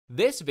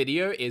This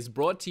video is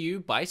brought to you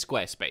by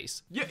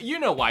Squarespace. You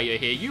know why you're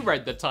here, you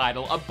read the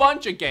title. A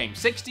bunch of games,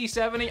 60,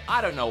 70, I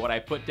don't know what I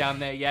put down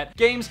there yet.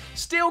 Games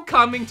still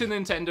coming to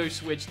Nintendo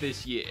Switch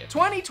this year.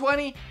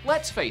 2020,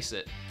 let's face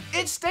it,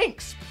 it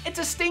stinks. It's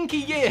a stinky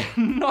year,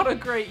 not a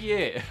great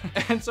year.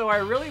 And so I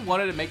really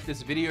wanted to make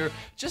this video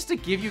just to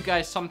give you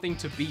guys something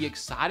to be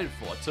excited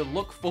for, to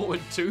look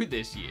forward to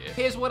this year.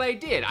 Here's what I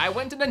did. I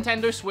went to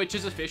Nintendo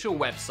Switch's official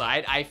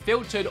website. I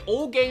filtered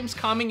all games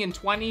coming in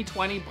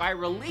 2020 by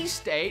release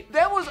date.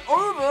 There was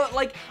over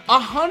like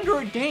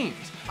 100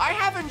 games. I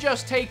haven't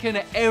just taken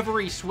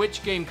every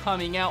Switch game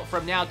coming out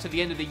from now to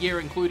the end of the year,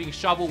 including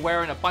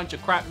shovelware and a bunch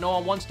of crap no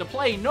one wants to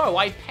play. No,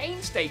 I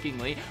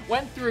painstakingly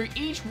went through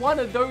each one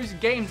of those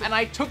games and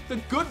I took the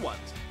good ones.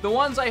 The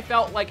ones I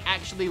felt like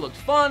actually looked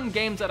fun,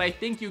 games that I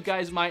think you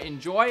guys might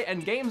enjoy,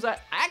 and games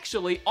that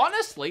actually,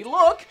 honestly,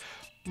 look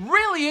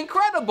really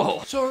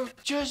incredible. So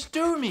just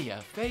do me a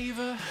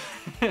favor,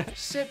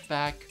 sit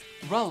back,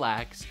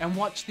 relax, and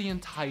watch the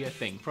entire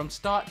thing from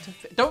start to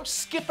finish. Don't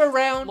skip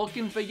around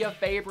looking for your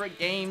favorite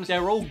games.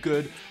 They're all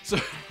good. So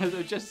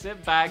just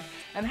sit back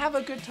and have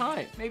a good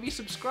time. Maybe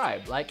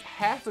subscribe. Like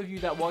half of you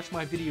that watch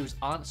my videos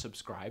aren't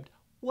subscribed.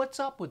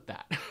 What's up with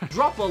that?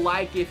 Drop a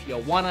like if you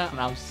wanna, and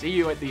I'll see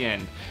you at the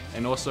end.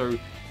 And also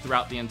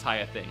throughout the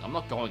entire thing. I'm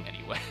not going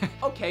anywhere.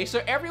 Okay,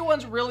 so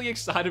everyone's really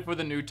excited for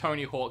the new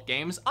Tony Hawk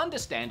games,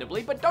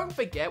 understandably, but don't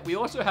forget, we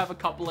also have a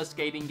couple of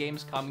skating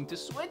games coming to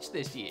Switch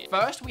this year.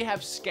 First, we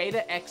have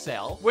Skater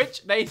XL,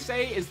 which they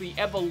say is the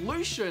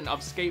evolution of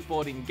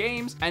skateboarding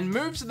games and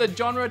moves the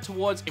genre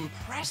towards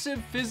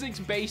impressive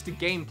physics-based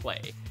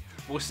gameplay.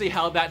 We'll see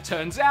how that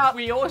turns out.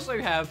 We also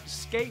have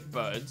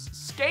Skatebirds.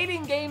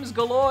 Skating games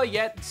galore,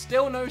 yet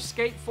still no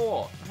Skate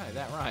 4. Oh,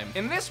 that rhymed.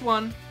 In this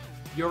one,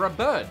 you're a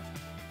bird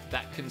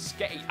that can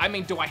skate. I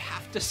mean, do I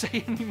have to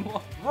say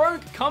anymore?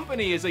 Rogue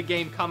Company is a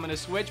game coming to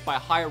Switch by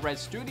Hi-Rez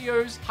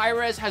Studios.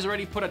 Hi-Rez has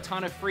already put a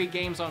ton of free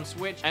games on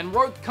Switch, and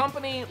Rogue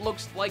Company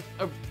looks like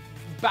a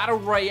battle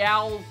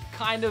royale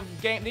kind of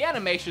game. The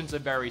animations are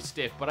very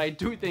stiff, but I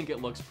do think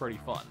it looks pretty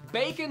fun.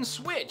 Bacon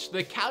Switch,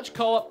 the couch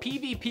co-op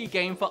PvP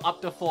game for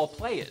up to 4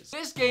 players.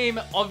 This game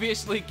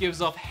obviously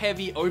gives off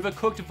heavy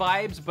Overcooked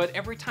vibes, but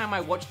every time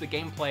I watch the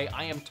gameplay,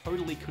 I am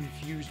totally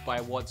confused by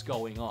what's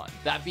going on.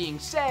 That being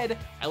said,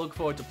 I look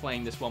forward to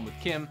playing this one with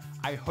Kim.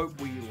 I hope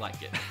we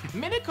like it.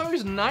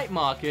 Minako's Night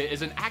Market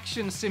is an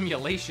action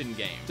simulation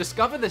game.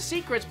 Discover the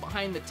secrets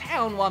behind the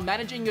town while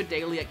managing your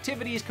daily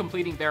activities,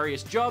 completing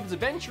various jobs,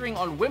 adventuring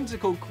on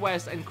whimsical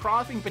quests, and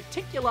crafting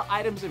particular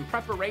items in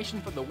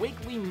preparation for the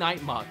weekly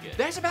night market.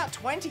 There's about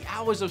 20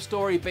 hours of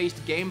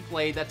story-based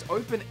gameplay that's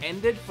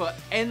open-ended for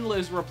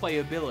endless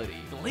replayability.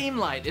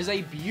 Gleamlight is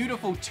a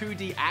beautiful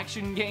 2D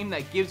action game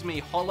that gives me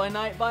Hollow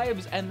Knight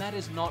vibes, and that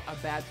is not a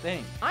bad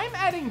thing. I'm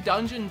adding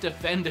Dungeon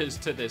Defenders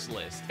to this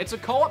list. It's a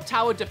co-op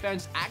tower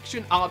defense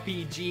action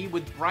RPG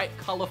with bright,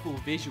 colorful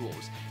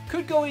visuals.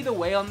 Could go either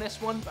way on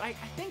this one, but I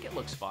think it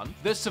looks fun.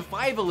 The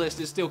Survivalist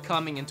is still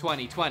coming in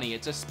 2020.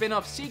 It's a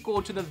spin-off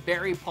sequel to the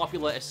very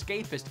popular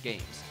escapist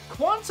games.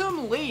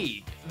 Quantum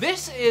League.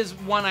 This is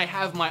one I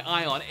have my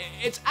eye on.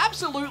 It's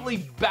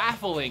absolutely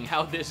baffling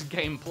how this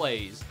game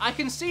plays. I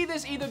can see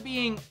this either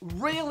being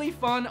really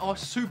fun or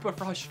super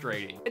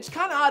frustrating. It's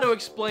kind of hard to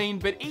explain,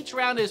 but each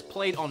round is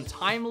played on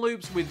time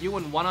loops with you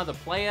and one other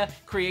player,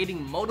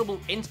 creating multiple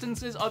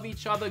instances of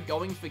each other,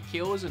 going for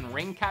kills and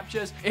ring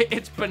captures.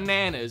 It's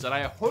bananas, and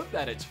I hope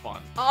that it's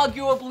fun.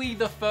 Arguably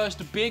the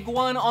first big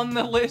one on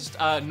the list,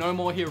 No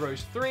More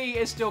Heroes 3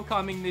 is still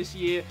coming this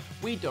year.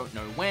 We don't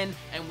know when,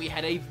 and we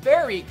had a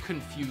very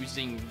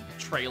confusing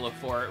trailer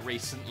for it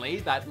recently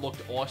that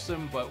looked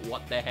awesome, but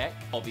what the heck?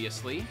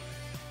 Obviously,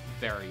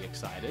 very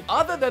excited.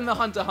 Other than the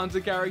Hunter x Hunter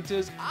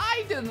characters,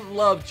 I didn't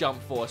love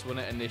Jump Force when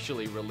it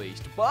initially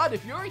released, but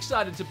if you're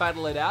excited to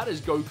battle it out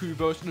as Goku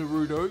vs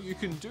Naruto, you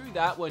can do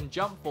that when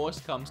Jump Force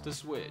comes to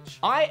Switch.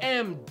 I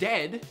Am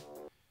Dead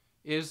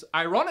is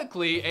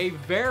ironically a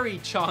very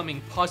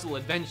charming puzzle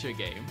adventure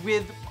game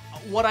with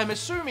what I'm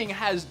assuming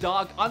has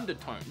dark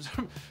undertones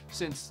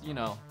since, you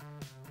know,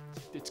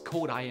 it's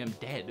called I Am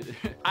Dead.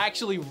 I'm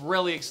actually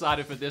really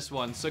excited for this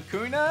one.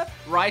 Sakuna,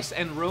 Rice,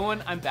 and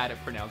Ruin. I'm bad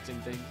at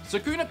pronouncing things.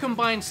 Sakuna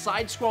combines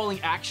side-scrolling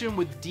action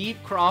with deep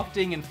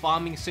crafting and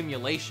farming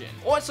simulation.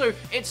 Also,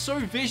 it's so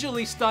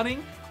visually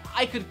stunning,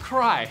 I could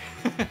cry.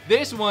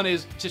 This one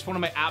is just one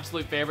of my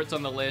absolute favorites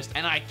on the list,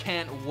 and I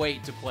can't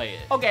wait to play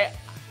it. Okay,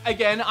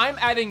 again, I'm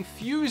adding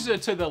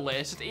Fuser to the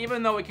list,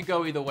 even though it could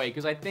go either way,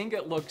 because I think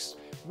it looks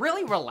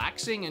really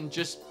relaxing and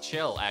just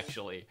chill,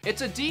 actually.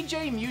 It's a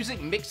DJ music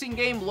mixing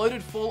game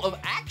loaded full of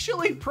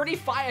actually pretty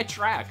fire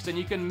tracks, and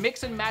you can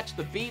mix and match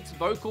the beats,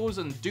 vocals,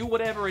 and do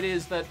whatever it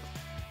is that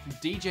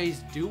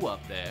DJs do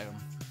up there.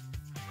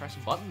 Press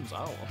buttons,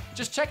 oh.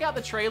 Just check out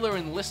the trailer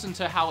and listen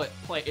to how it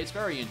plays. It's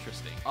very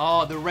interesting.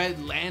 Oh, the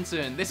Red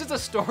Lantern. This is a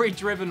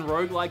story-driven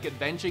roguelike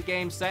adventure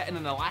game set in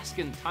an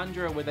Alaskan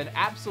tundra with an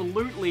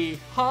absolutely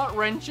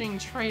heart-wrenching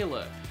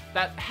trailer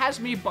that has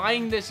me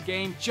buying this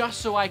game just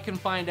so I can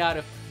find out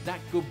if that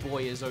good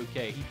boy is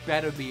okay. He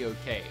better be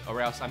okay,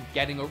 or else I'm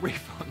getting a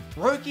refund.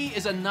 Roki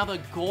is another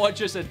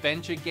gorgeous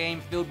adventure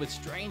game filled with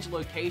strange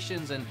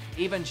locations and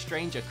even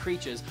stranger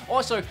creatures.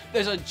 Also,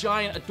 there's a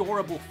giant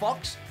adorable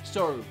fox,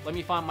 so let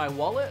me find my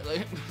wallet.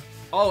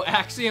 Oh,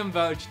 Axiom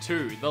Verge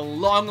 2, the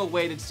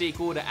long-awaited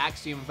sequel to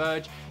Axiom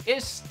Verge,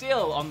 is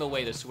still on the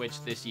way to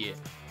Switch this year.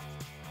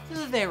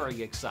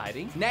 Very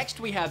exciting. Next,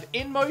 we have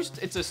Inmost.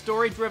 It's a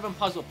story-driven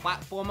puzzle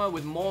platformer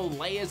with more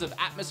layers of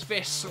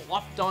atmosphere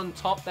slopped on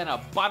top than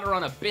a butter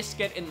on a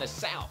biscuit in the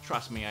South.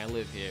 Trust me, I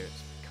live here.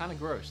 It's kind of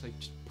gross. They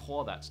just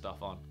pour that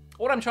stuff on.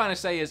 What I'm trying to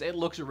say is it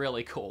looks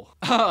really cool.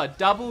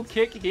 Double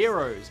Kick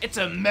Heroes. It's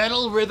a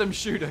metal rhythm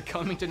shooter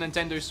coming to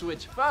Nintendo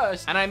Switch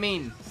first, and I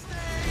mean...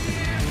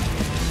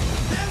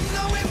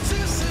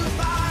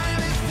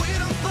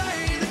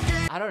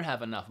 I don't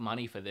have enough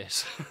money for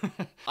this.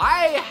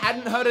 I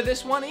hadn't heard of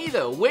this one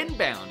either,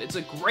 Windbound. It's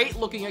a great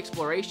looking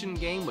exploration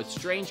game with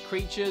strange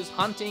creatures,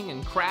 hunting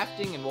and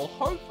crafting, and will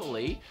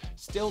hopefully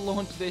still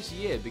launch this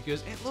year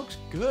because it looks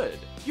good.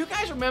 You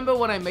guys remember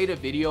when I made a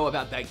video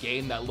about that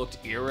game that looked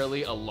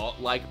eerily a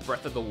lot like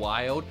Breath of the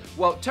Wild?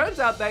 Well, it turns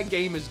out that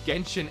game is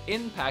Genshin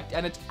Impact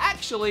and it's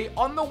actually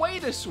on the way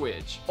to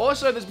Switch.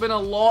 Also, there's been a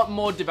lot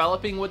more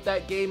developing with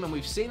that game and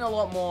we've seen a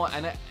lot more,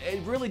 and it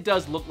really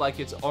does look like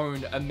its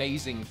own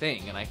amazing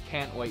thing, and I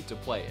can't wait to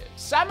play it.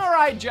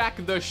 Samurai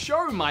Jack the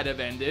show might have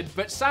ended,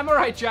 but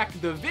Samurai Jack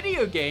the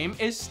video game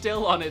is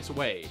still on its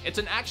way. It's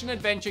an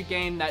action-adventure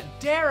game that,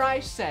 dare I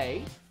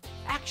say,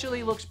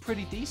 actually looks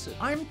pretty decent.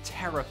 I'm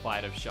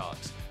terrified of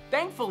sharks.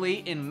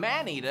 Thankfully, in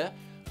Maneater,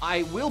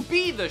 I will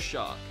be the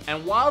shark.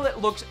 And while it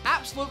looks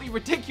absolutely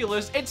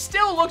ridiculous, it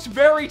still looks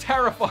very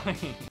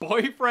terrifying.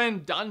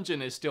 Boyfriend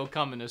Dungeon is still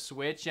coming to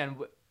Switch, and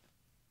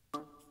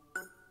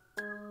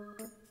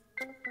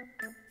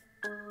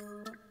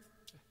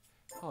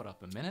hold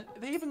up a minute.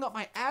 They even got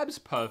my abs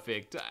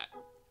perfect.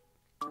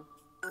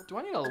 Do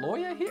I need a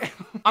lawyer here?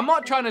 I'm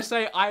not trying to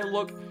say I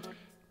look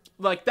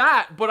like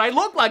that, but I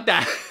look like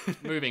that.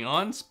 Moving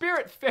on,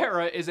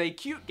 Spiritfarer is a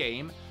cute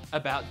game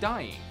about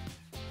dying.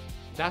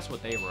 That's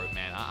what they wrote,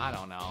 man. I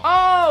don't know.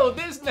 Oh,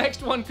 this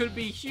next one could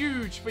be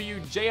huge for you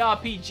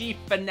JRPG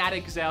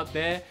fanatics out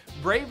there.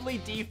 Bravely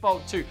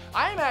Default 2.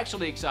 I am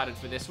actually excited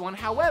for this one.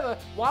 However,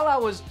 while I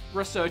was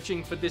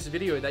researching for this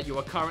video that you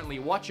are currently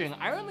watching,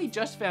 I only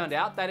just found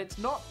out that it's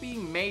not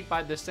being made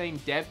by the same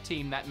dev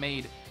team that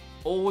made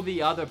all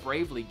the other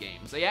Bravely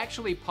games. They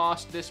actually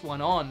passed this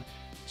one on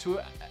to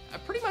a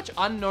pretty much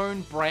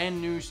unknown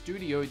brand new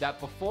studio that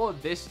before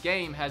this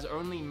game has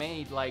only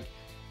made like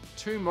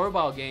 2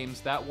 mobile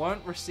games that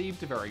weren't received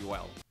very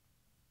well.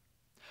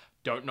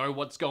 Don't know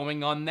what's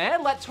going on there.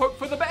 Let's hope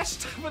for the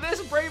best for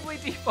this Bravely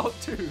Default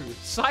 2.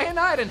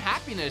 Cyanide and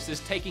Happiness is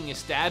taking a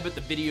stab at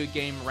the video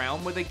game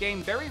realm with a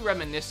game very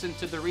reminiscent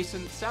to the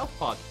recent South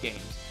Park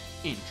games.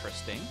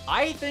 Interesting.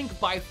 I think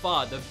by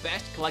far the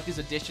best Collector's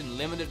Edition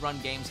limited run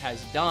games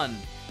has done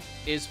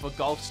is for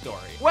Golf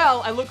Story.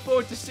 Well, I look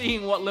forward to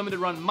seeing what limited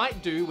run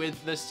might do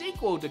with the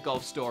sequel to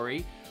Golf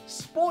Story,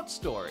 Sports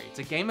Story. It's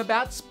a game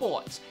about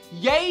sports.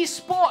 Yay,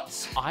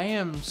 sports! I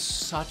am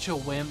such a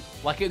wimp.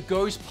 Like, it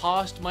goes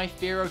past my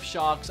fear of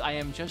sharks. I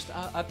am just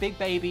a big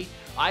baby.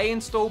 I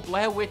installed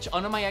Blair Witch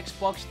onto my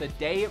Xbox the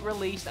day it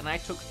released, and I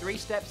took 3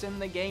 steps in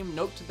the game,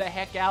 noped the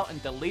heck out,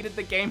 and deleted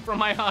the game from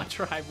my hard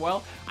drive.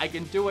 Well, I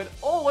can do it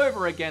all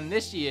over again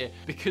this year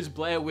because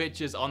Blair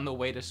Witch is on the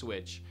way to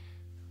Switch.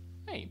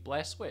 Hey,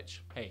 Blair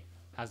Switch. Hey,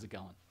 how's it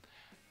going?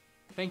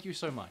 Thank you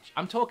so much.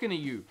 I'm talking to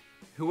you,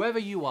 whoever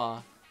you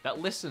are, that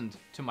listened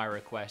to my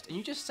request, and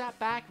you just sat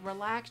back,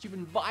 relaxed, you've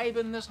been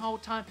vibing this whole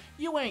time,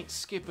 you ain't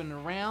skipping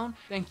around.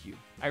 Thank you.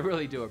 I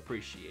really do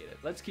appreciate it.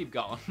 Let's keep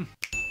going.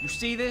 You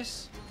see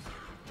this?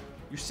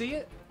 You see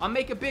it? I'll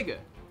make it bigger.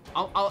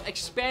 I'll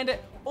expand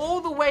it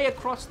all the way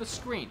across the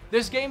screen.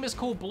 This game is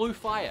called Blue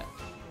Fire.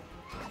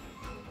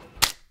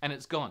 And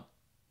it's gone.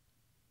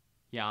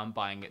 Yeah, I'm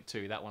buying it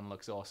too. That one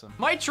looks awesome.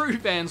 My true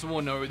fans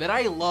will know that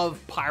I love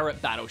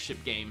pirate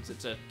battleship games.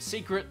 It's a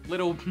secret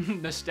little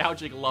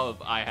nostalgic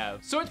love I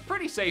have. So it's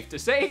pretty safe to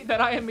say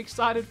that I am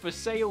excited for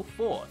Sail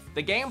Forth.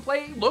 The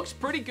gameplay looks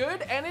pretty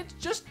good and it's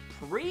just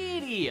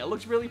pretty. It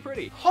looks really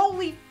pretty.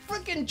 Holy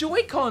freaking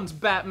Joy-Cons,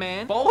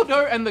 Batman!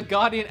 Baldo and the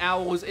Guardian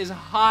Owls is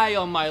high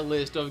on my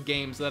list of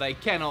games that I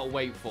cannot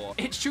wait for.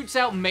 It shoots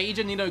out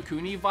major Ni no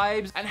Kuni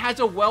vibes and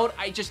has a world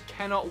I just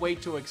cannot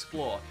wait to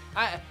explore.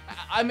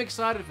 I'm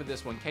excited for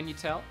this one, can you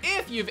tell?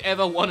 If you've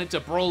ever wanted to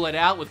brawl it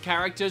out with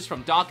characters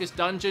from Darkest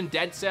Dungeon,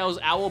 Dead Cells,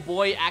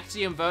 Owlboy,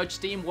 Axiom Verge,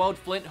 SteamWorld,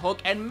 Flint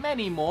Hook, and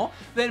many more,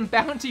 then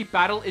Bounty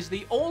Battle is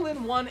the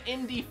all-in-one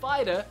indie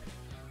fighter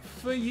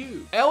for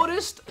you.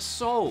 Eldest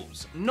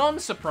Souls.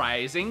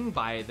 Non-surprising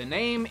by the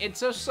name,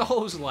 it's a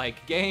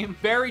Souls-like game.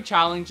 Very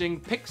challenging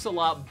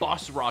pixel art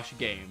boss rush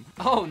game.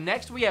 Oh,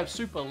 next we have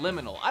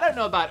Superliminal. I don't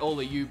know about all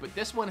of you, but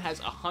this one has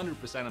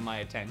 100% of my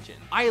attention.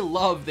 I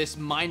love this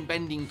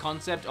mind-bending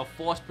concept of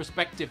forced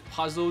perspective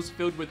puzzles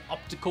filled with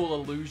optical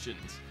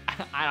illusions.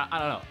 I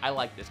don't know. I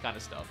like this kind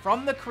of stuff.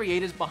 From the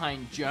creators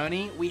behind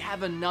Journey, we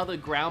have another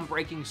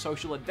groundbreaking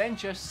social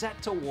adventure set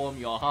to warm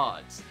your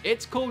hearts.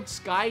 It's called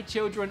Sky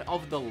Children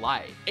of the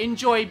Light.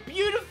 Enjoy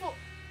beautiful...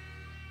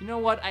 You know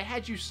what? I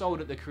had you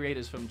sold at the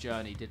creators from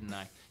Journey, didn't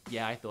I?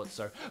 Yeah, I thought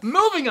so.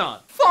 Moving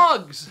on!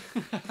 Fogs!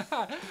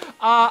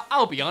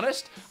 I'll be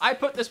honest, I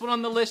put this one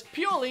on the list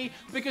purely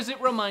because it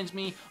reminds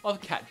me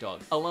of Cat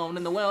Dog. Alone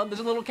in the world,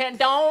 there's a little cat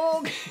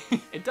dog!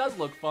 It does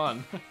look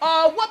fun.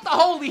 What the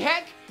holy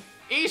heck?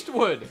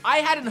 Eastwood. I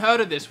hadn't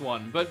heard of this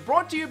one, but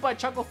brought to you by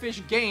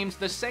Chucklefish Games,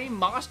 the same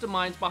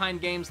masterminds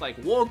behind games like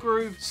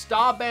Wargroove,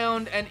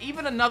 Starbound, and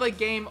even another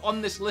game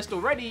on this list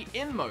already,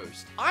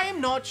 Inmost. I am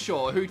not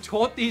sure who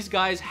taught these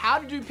guys how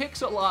to do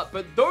pixel art,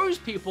 but those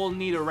people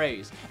need a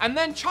raise. And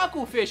then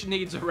Chucklefish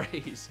needs a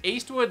raise.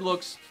 Eastwood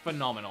looks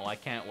phenomenal, I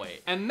can't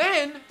wait. And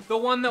then, the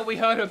one that we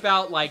heard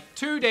about like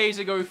 2 days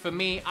ago for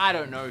me, I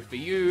don't know for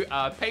you,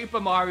 Paper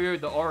Mario,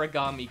 the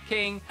Origami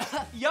King.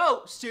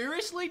 Yo,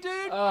 seriously,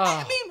 dude?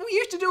 I mean,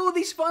 we used to do all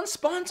these fun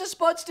sponsor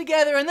spots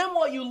together, and then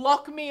what, you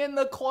lock me in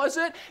the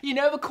closet? You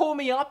never call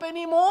me up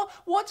anymore?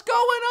 What's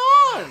going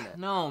on?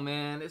 No,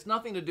 man, it's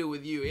nothing to do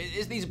with you.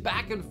 It's these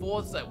back and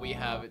forths that we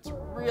have. It's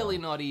really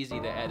not easy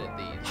to edit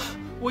these.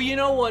 Well, you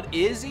know what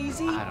is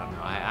easy? I don't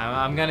know.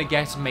 I'm gonna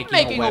guess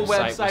making a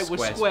website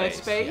with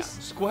Squarespace. Yeah.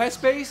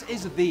 Squarespace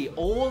is the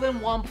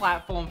all-in-one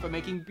platform for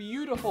making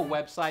beautiful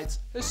websites.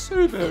 It's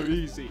super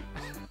easy.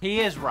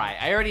 He is right.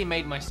 I already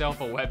made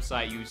myself a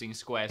website using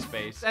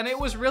Squarespace, and it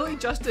was really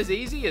just as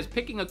easy as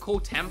picking a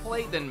cool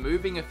template, then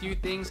moving a few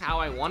things how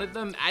I wanted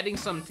them, adding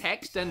some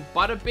text, and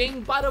bada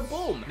bing, bada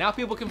boom. Now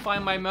people can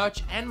find my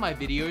merch and my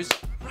videos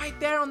right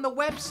there on the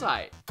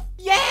website.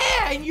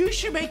 Yeah, and you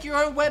should make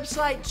your own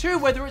website too,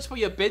 whether it's for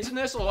your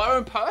business or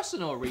own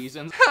personal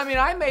reasons. I mean,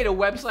 I made a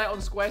website on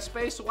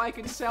Squarespace so I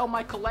can sell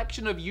my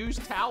collection of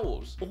used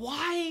towels.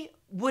 Why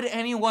would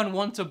anyone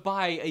want to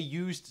buy a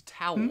used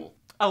towel?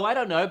 Oh, I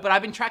don't know, but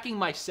I've been tracking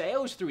my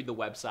sales through the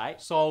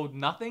website. Sold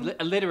nothing?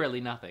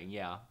 Literally nothing,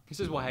 yeah. This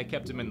is why I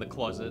kept him in the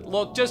closet.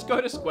 Look, just go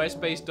to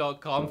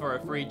squarespace.com for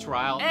a free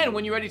trial. And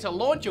when you're ready to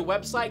launch your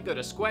website, go to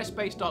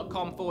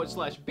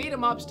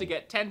squarespace.com/BeatEmUps to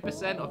get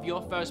 10% of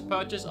your first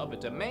purchase of a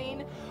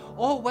domain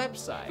or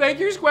website. Thank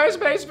you,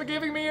 Squarespace, for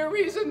giving me a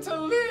reason to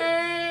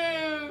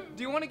live.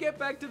 Do you want to get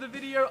back to the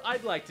video?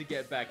 I'd like to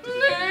get back to the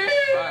video.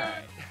 All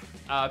right.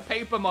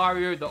 Paper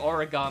Mario, the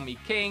Origami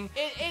King.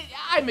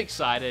 I'm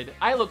excited.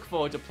 I look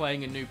forward to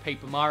playing a new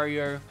Paper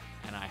Mario,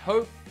 and I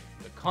hope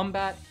the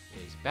combat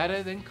is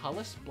better than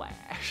Color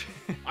Splash.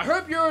 I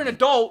hope you're an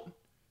adult,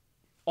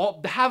 or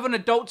have an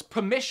adult's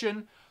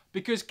permission,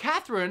 because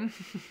Catherine,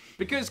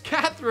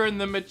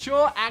 the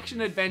mature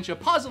action-adventure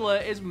puzzler,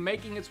 is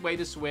making its way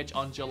to Switch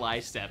on July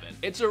 7th.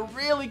 It's a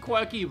really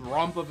quirky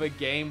romp of a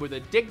game with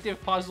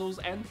addictive puzzles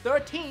and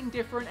 13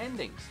 different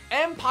endings.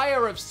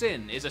 Empire of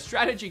Sin is a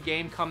strategy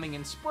game coming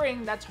in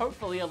spring that's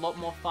hopefully a lot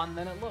more fun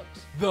than it looks.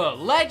 The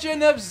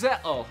Legend of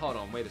Oh, hold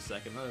on, wait a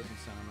second, that doesn't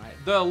sound right.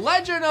 The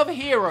Legend of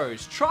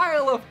Heroes,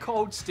 Trial of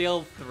Cold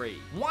Steel 3.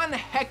 One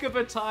heck of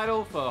a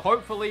title for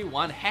hopefully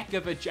one heck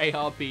of a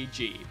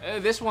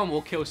JRPG. This one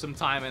will kill some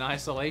time in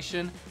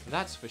isolation,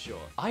 that's for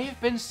sure. I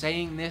have been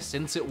saying this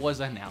since it was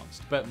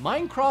announced, but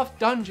Minecraft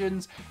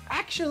Dungeons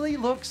actually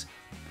looks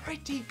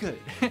pretty good.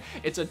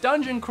 It's a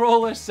dungeon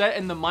crawler set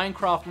in the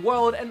Minecraft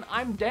world, and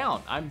I'm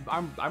down.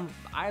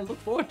 I look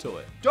forward to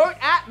it. Don't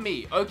at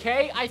me,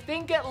 okay? I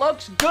think it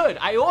looks good.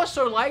 I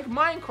also like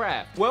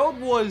Minecraft. World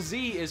War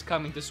Z is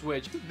coming to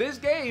Switch. This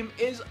game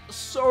is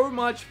so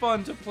much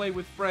fun to play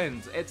with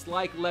friends. It's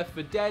like Left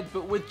 4 Dead,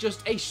 but with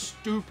just a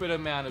stupid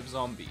amount of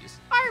zombies.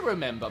 I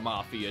remember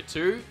Mafia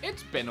 2.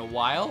 It's been a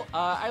while.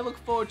 I look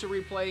forward to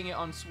replaying it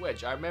on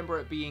Switch. I remember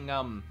it being,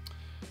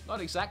 not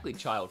exactly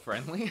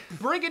child-friendly.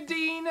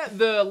 Brigadine,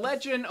 the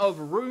Legend of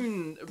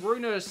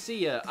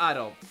Runecia. I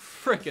don't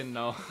frickin'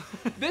 know.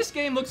 This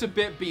game looks a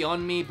bit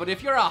beyond me, but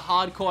if you're a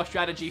hardcore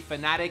strategy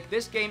fanatic,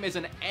 this game is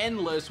an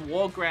endless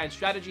Warground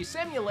strategy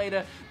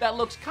simulator that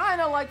looks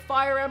kinda like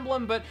Fire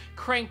Emblem, but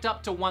cranked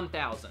up to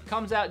 1000.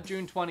 Comes out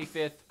June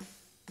 25th.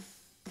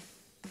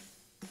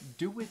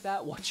 Do with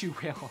that what you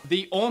will.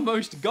 The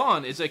Almost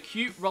Gone is a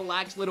cute,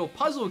 relaxed little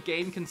puzzle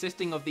game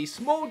consisting of these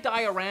small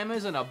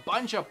dioramas and a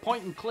bunch of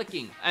point and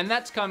clicking, and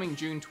that's coming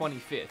June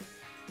 25th.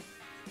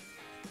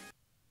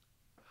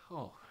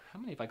 Oh, how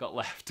many have I got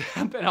left?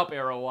 I've been up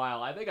here a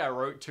while. I think I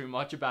wrote too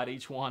much about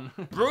each one.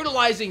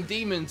 Brutalizing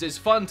demons is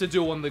fun to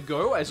do on the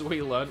go, as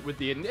we learned with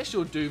the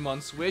initial Doom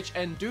on Switch,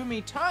 and Doom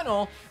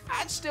Eternal,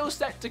 that's still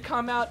set to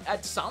come out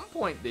at some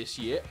point this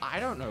year. I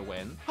don't know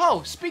when.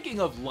 Oh,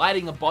 speaking of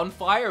lighting a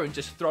bonfire and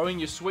just throwing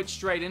your Switch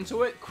straight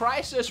into it,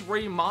 Crysis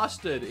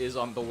Remastered is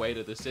on the way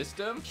to the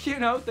system. You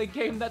know, the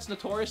game that's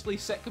notoriously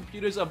set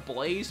computers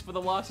ablaze for the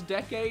last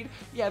decade.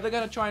 Yeah, they're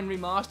gonna try and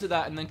remaster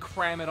that and then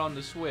cram it on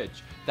the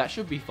Switch. That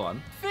should be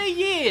fun. For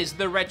years,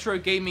 the retro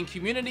gaming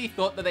community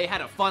thought that they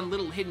had a fun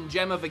little hidden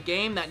gem of a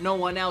game that no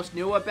one else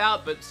knew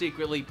about, but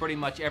secretly pretty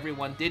much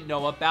everyone did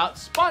know about,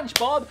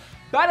 SpongeBob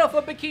Battle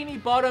for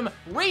Bikini Bottom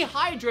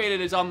Rehydrated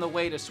is on the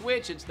way to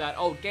Switch. It's that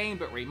old game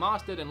but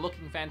remastered and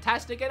looking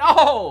fantastic. And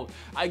oh,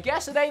 I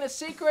guess it ain't a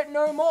secret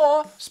no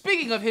more.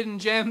 Speaking of hidden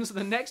gems,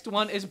 the next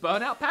one is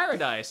Burnout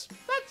Paradise.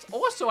 That's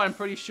also, I'm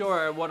pretty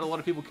sure, what a lot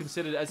of people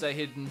consider as a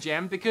hidden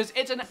gem because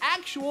it's an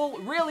actual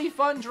really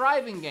fun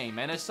driving game.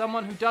 And as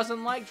someone who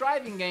doesn't like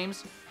driving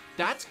games,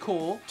 that's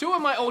cool. Two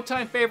of my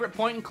all-time favorite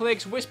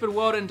point-and-clicks, Whispered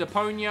World and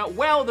Deponia,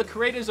 well, the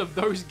creators of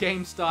those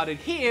games started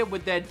here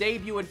with their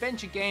debut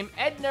adventure game,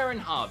 Edna and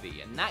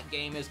Harvey, and that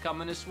game is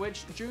coming to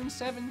Switch June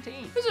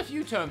 17th. There's a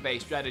few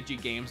turn-based strategy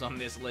games on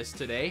this list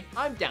today.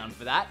 I'm down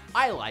for that.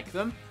 I like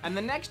them. And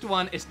the next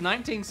one is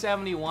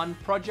 1971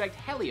 Project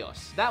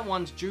Helios. That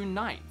one's June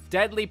 9th.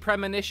 Deadly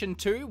Premonition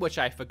 2, which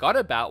I forgot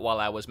about while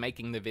I was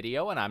making the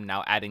video, and I'm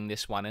now adding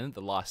this one in at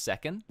the last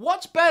second.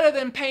 What's better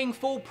than paying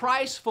full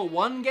price for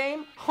one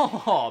game?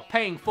 Oh,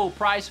 paying full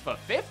price for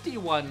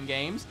 51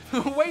 games?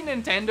 The way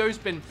Nintendo's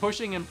been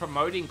pushing and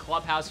promoting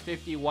Clubhouse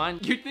 51,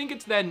 you'd think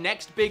it's their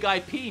next big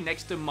IP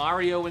next to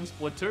Mario and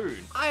Splatoon.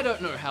 I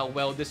don't know how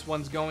well this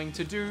one's going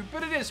to do,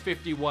 but it is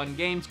 51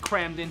 games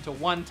crammed into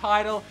one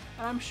title,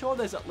 and I'm sure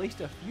there's at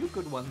least a few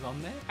good ones on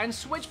there. And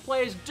Switch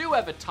players do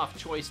have a tough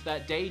choice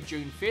that day,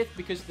 June 5th,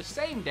 because the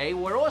same day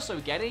we're also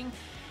getting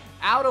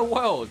Outer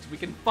Worlds. We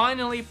can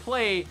finally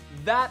play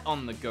that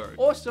on the go.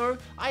 Also,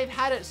 I've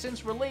had it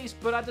since release,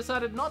 but I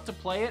decided not to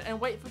play it and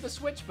wait for the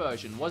Switch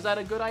version. Was that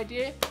a good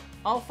idea?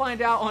 I'll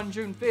find out on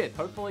June 5th.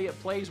 Hopefully it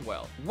plays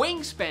well.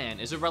 Wingspan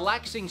is a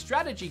relaxing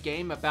strategy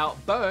game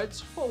about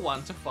birds for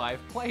 1 to 5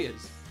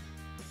 players.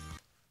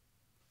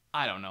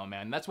 I don't know,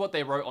 man. That's what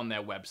they wrote on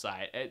their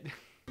website.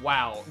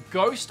 Wow,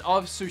 Ghost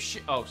of Sushi.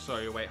 Oh,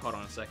 sorry, wait, hold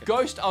on a second.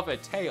 Ghost of a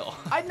Tale.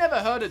 I'd never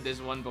heard of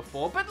this one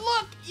before, but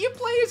look, you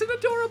play as an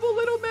adorable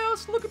little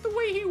mouse. Look at the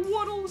way he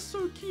waddles,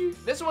 so cute.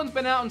 This one's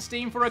been out on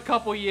Steam for a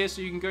couple years,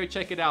 so you can go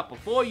check it out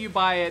before you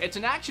buy it. It's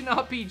an action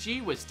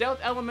RPG with stealth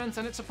elements,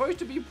 and it's supposed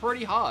to be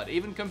pretty hard,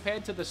 even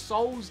compared to the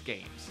Souls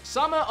games.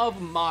 Summer of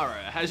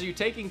Mara has you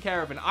taking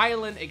care of an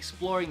island,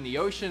 exploring the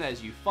ocean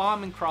as you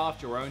farm and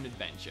craft your own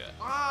adventure.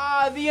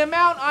 The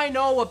amount I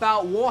know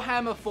about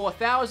Warhammer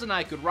 4000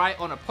 I could write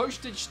on a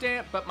postage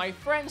stamp, but my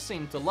friends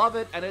seem to love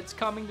it, and it's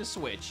coming to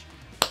Switch.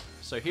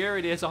 So here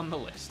it is on the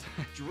list.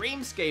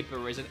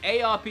 Dreamscaper is an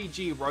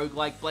ARPG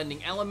roguelike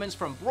blending elements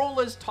from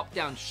brawlers,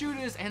 top-down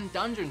shooters, and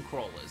dungeon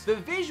crawlers. The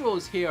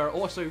visuals here are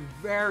also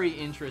very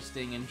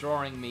interesting and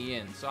drawing me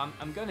in, so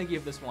I'm gonna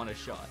give this one a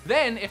shot.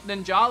 Then, if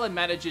Ninjala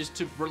manages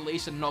to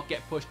release and not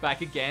get pushed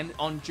back again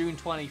on June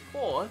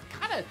 24th,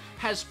 kinda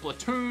has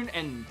Splatoon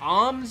and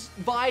ARMS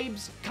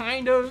vibes,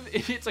 kind of.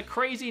 It's a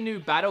crazy new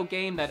battle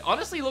game that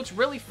honestly looks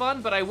really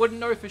fun, but I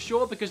wouldn't know for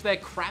sure because their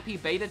crappy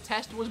beta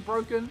test was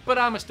broken, but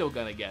I'm still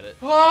gonna get it.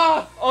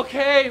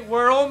 Okay,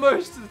 we're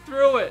almost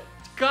through it.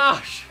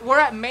 Gosh, we're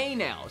at May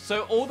now,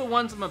 so all the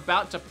ones I'm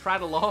about to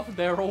prattle off,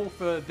 they're all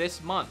for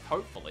this month,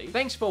 hopefully.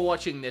 Thanks for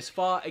watching this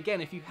far. Again,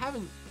 if you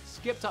haven't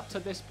skipped up to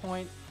this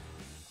point,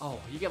 oh,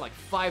 you get like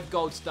 5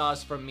 gold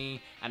stars from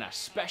me and a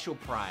special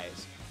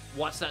prize.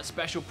 What's that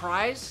special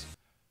prize?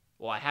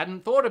 Well, I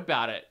hadn't thought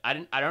about it. I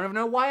don't even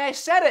know why I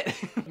said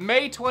it.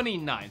 May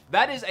 29th.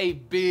 That is a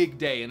big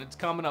day, and it's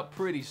coming up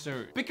pretty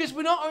soon. Because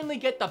we not only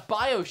get the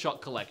BioShock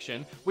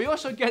collection, we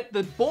also get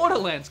the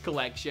Borderlands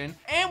collection,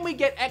 and we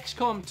get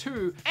XCOM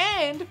 2,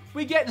 and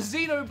we get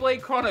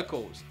Xenoblade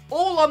Chronicles.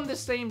 All on the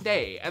same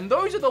day, and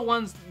those are the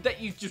ones that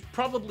you just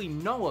probably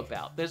know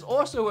about. There's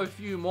also a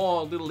few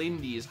more little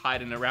indies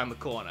hiding around the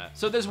corner.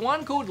 So there's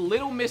one called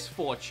Little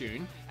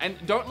Misfortune, and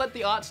don't let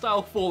the art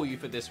style fool you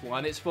for this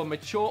one. It's for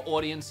mature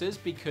audiences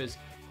because,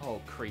 oh,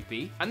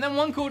 creepy. And then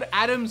one called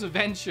Adam's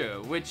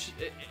Adventure, which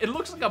it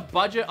looks like a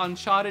budget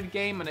Uncharted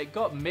game, and it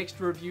got mixed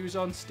reviews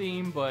on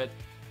Steam, but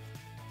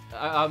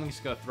I'm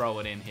just gonna throw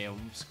it in here,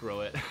 screw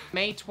it.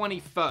 May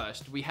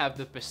 21st, we have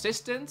The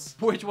Persistence,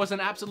 which was an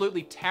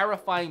absolutely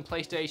terrifying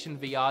PlayStation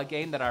VR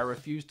game that I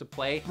refused to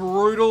play.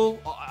 Brutal,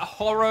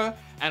 horror,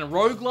 and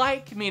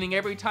roguelike, meaning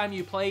every time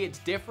you play it's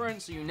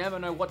different, so you never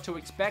know what to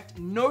expect.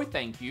 No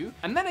thank you.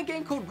 And then a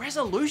game called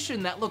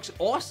Resolution that looks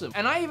awesome.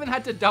 And I even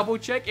had to double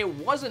check it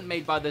wasn't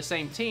made by the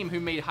same team who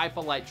made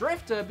Hyper Light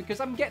Drifter, because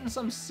I'm getting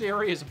some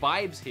serious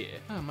vibes here.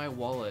 Oh, my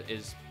wallet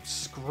is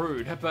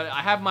screwed, but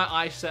I have my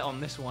eyes set on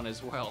this one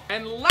as well.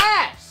 And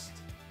last,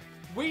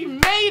 we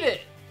made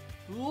it!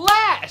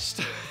 Last!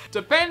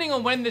 Depending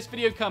on when this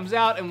video comes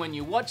out and when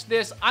you watch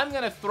this, I'm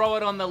gonna throw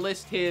it on the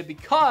list here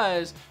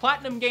because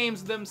Platinum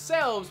Games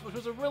themselves, which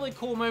was a really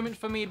cool moment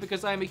for me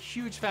because I'm a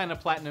huge fan of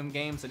Platinum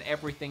Games and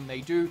everything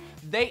they do,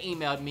 they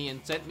emailed me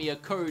and sent me a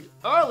code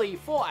early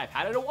for, I've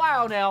had it a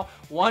while now,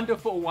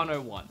 Wonderful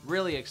 101.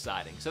 Really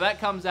exciting. So that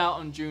comes out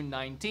on June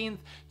 19th.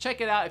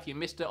 Check it out if you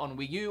missed it on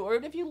Wii U or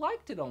if you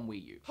liked it on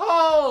Wii U.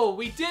 Oh,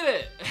 we did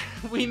it!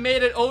 We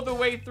made it all the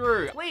way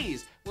through.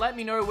 Please, let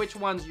me know which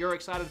ones you're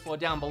excited for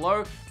down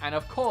below. And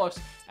of course,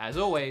 as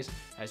always,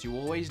 as you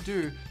always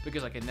do,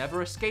 because I can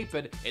never escape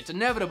it, it's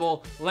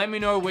inevitable, let me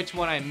know which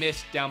one I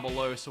missed down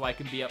below so I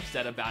can be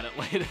upset about it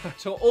later.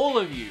 To all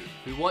of you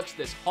who watched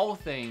this whole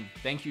thing,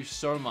 thank you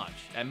so much.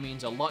 That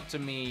means a lot to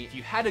me. If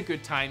you had a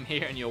good time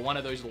here and you're one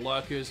of those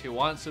lurkers who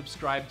aren't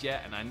subscribed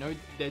yet, and I know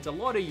there's a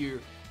lot of you,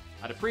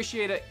 I'd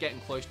appreciate it, getting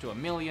close to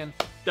 1 million.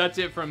 That's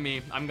it from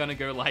me. I'm gonna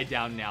go lie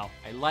down now.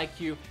 I like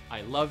you,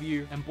 I love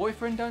you, and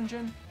Boyfriend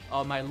Dungeon?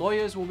 My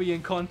lawyers will be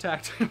in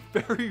contact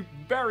very,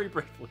 very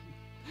briefly.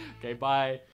 Okay, bye.